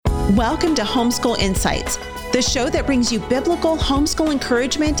Welcome to Homeschool Insights, the show that brings you biblical homeschool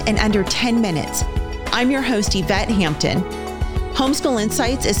encouragement in under 10 minutes. I'm your host, Yvette Hampton. Homeschool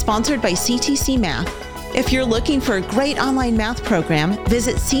Insights is sponsored by CTC Math. If you're looking for a great online math program,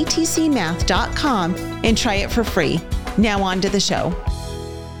 visit ctcmath.com and try it for free. Now on to the show.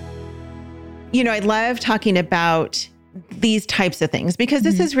 You know, I love talking about these types of things because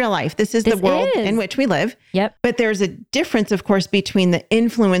this is real life. This is the world in which we live. Yep. But there's a difference, of course, between the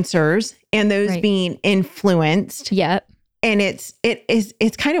influencers and those being influenced. Yep. And it's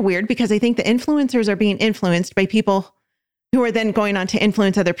kind of weird because I think the influencers are being influenced by people who are then going on to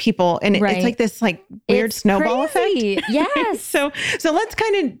influence other people. And it's like this weird snowball effect. Yes. So let's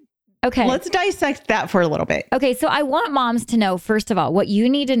let's dissect that for a little bit. Okay. So I want moms to know, first of all, what you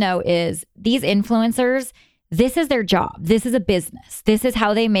need to know is these influencers, this is their job. This is a business. This is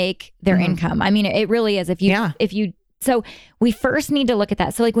how they make their income. I mean, it really is. So we first need to look at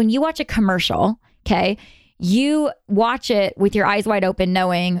that. So like when you watch a commercial, okay, you watch it with your eyes wide open,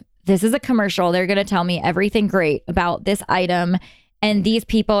 knowing this is a commercial. They're going to tell me everything great about this item. And these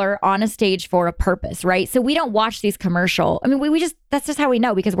people are on a stage for a purpose, right? So we don't watch these commercials. I mean, that's just how we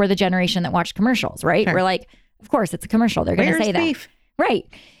know because we're the generation that watched commercials, right? Sure. We're like, of course, it's a commercial. They're going to say that. Right.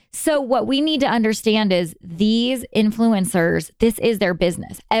 So what we need to understand is these influencers, this is their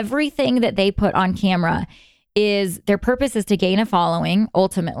business. Everything that they put on camera is their purpose is to gain a following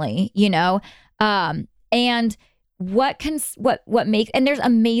ultimately, you know? And what makes, and there's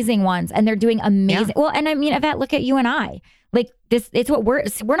amazing ones and they're doing amazing. Yeah. Well, and I mean, Yvette, look at you and I. Like this, it's what we're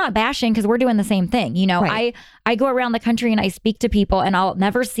not bashing because we're doing the same thing. You know, right. I go around the country and I speak to people and I'll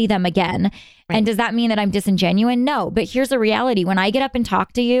never see them again. Right. And does that mean that I'm disingenuous? No, but here's the reality. When I get up and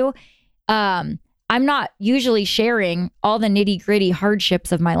talk to you, I'm not usually sharing all the nitty gritty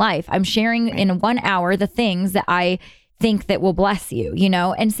hardships of my life. I'm sharing in 1 hour the things that I think that will bless you, you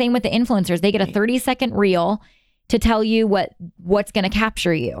know, and same with the influencers. They get a 30-second reel to tell you what's going to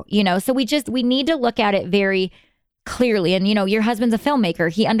capture you, you know? So we need to look at it very clearly. And, you know, your husband's a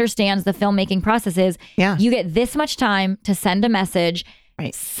filmmaker. He understands the filmmaking processes. Yeah. You get this much time to send a message.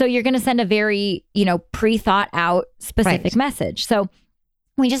 Right. So you're going to send a very, you know, pre-thought out specific message. So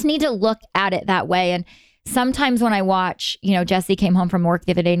we just need to look at it that way. And sometimes when I watch, you know, Jesse came home from work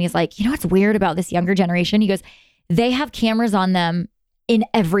the other day and he's like, you know, what's weird about this younger generation? He goes, they have cameras on them in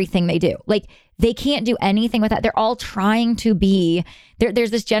everything they do. Like they can't do anything with that. They're all trying to be, there's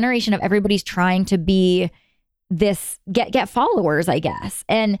this generation of everybody's trying to be this, get followers, I guess.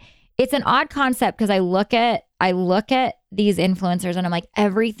 And it's an odd concept because I look at these influencers and I'm like,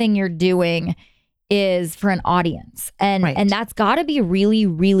 everything you're doing is for an audience. And that's got to be really,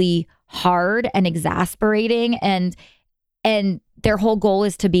 really hard and exasperating. And their whole goal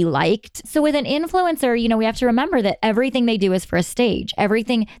is to be liked. So with an influencer, you know, we have to remember that everything they do is for a stage.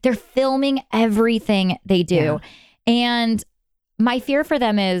 They're filming everything they do. Yeah. And my fear for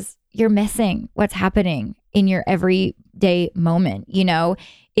them is you're missing what's happening in your everyday moment. You know,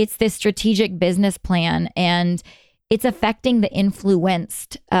 it's this strategic business plan and it's affecting the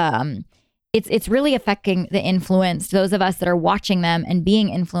influenced. It's really affecting the influenced, those of us that are watching them and being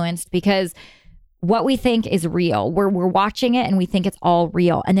influenced, because what we think is real, we're watching it and we think it's all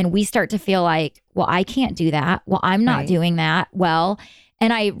real. And then we start to feel like, well, I can't do that. Well, I'm not doing that. Well,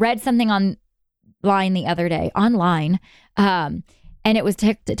 and I read something online the other day, and it was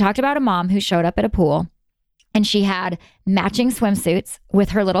talked about a mom who showed up at a pool and she had matching swimsuits with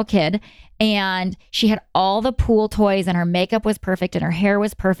her little kid and she had all the pool toys and her makeup was perfect and her hair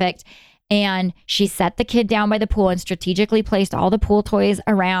was perfect. And she set the kid down by the pool and strategically placed all the pool toys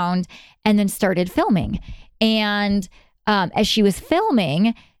around and then started filming. And as she was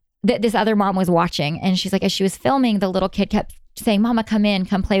filming, this other mom was watching. And she's like, as she was filming, the little kid kept saying, Mama, come in,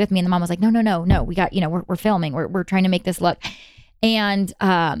 come play with me. And the mom was like, no, we got, you know, we're filming. We're trying to make this look. And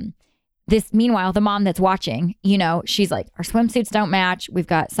meanwhile, the mom that's watching, you know, she's like, our swimsuits don't match. We've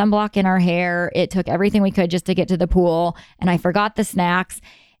got sunblock in our hair. It took everything we could just to get to the pool. And I forgot the snacks.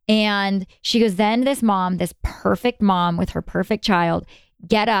 And she goes, then this perfect mom with her perfect child,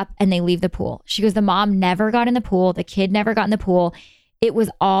 get up and they leave the pool. She goes, the mom never got in the pool. The kid never got in the pool. It was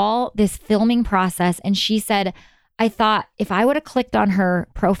all this filming process. And she said, I thought if I would have clicked on her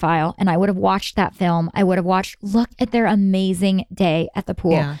profile and I would have watched that film, I would have watched, look at their amazing day at the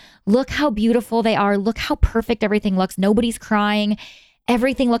pool. Yeah. Look how beautiful they are. Look how perfect everything looks. Nobody's crying.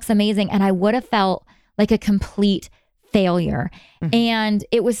 Everything looks amazing. And I would have felt like a complete failure. Mm-hmm. And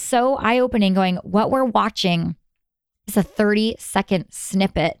it was so eye-opening going, what we're watching is a 30-second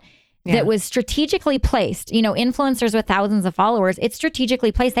snippet that was strategically placed. You know, influencers with thousands of followers, it's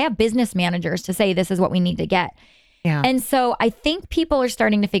strategically placed. They have business managers to say, this is what we need to get. Yeah. And so I think people are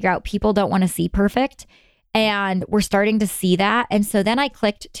starting to figure out people don't want to see perfect. And we're starting to see that. And so then I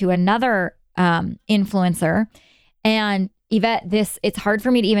clicked to another influencer. And Yvette, it's hard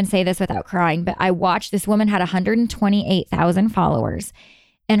for me to even say this without crying, but I watched this woman had 128,000 followers.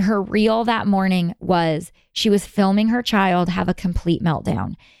 And her reel that morning was she was filming her child have a complete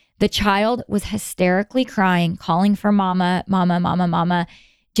meltdown. The child was hysterically crying, calling for mama, mama, mama, mama.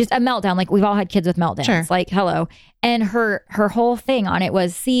 Just a meltdown. Like we've all had kids with meltdowns. Sure. Like, hello. And her whole thing on it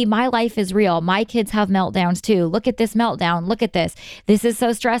was, see, my life is real. My kids have meltdowns too. Look at this meltdown. Look at this. This is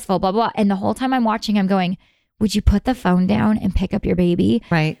so stressful, blah, blah. And the whole time I'm watching, I'm going, would you put the phone down and pick up your baby?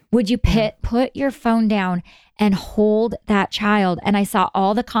 Right. Would you put your phone down and hold that child? And I saw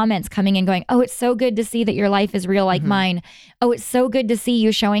all the comments coming in going, oh, it's so good to see that your life is real like mine. Oh, it's so good to see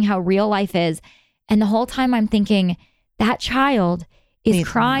you showing how real life is. And the whole time I'm thinking, that child is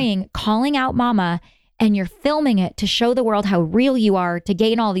crying, calling out mama, and you're filming it to show the world how real you are, to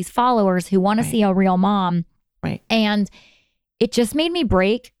gain all these followers who want to see a real mom. Right. And it just made me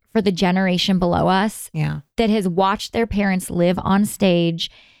break for the generation below us that has watched their parents live on stage.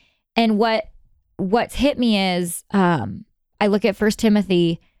 And what's hit me is I look at 1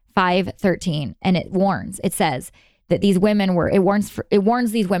 Timothy 5:13, and it says that these women it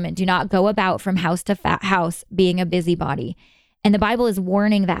warns these women, do not go about from house to house being a busybody. And the Bible is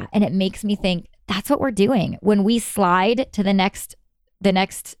warning that. And it makes me think that's what we're doing. When we slide to the next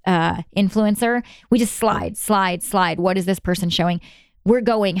influencer, we just slide. What is this person showing? We're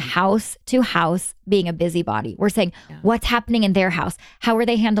going house to house being a busybody. We're saying, what's happening in their house? How are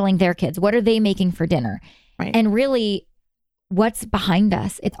they handling their kids? What are they making for dinner? Right. And really, what's behind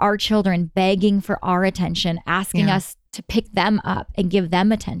us? It's our children begging for our attention, asking us to pick them up and give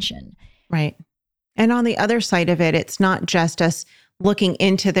them attention. Right. And on the other side of it, it's not just us looking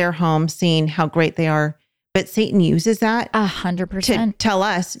into their home, seeing how great they are, but Satan uses that 100% to tell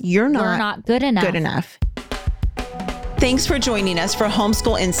us we're not good enough. Thanks for joining us for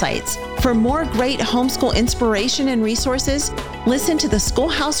Homeschool Insights. For more great homeschool inspiration and resources, listen to the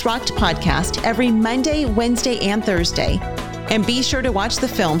Schoolhouse Rocked podcast every Monday, Wednesday, and Thursday. And be sure to watch the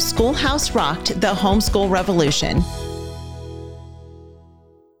film Schoolhouse Rocked: The Homeschool Revolution.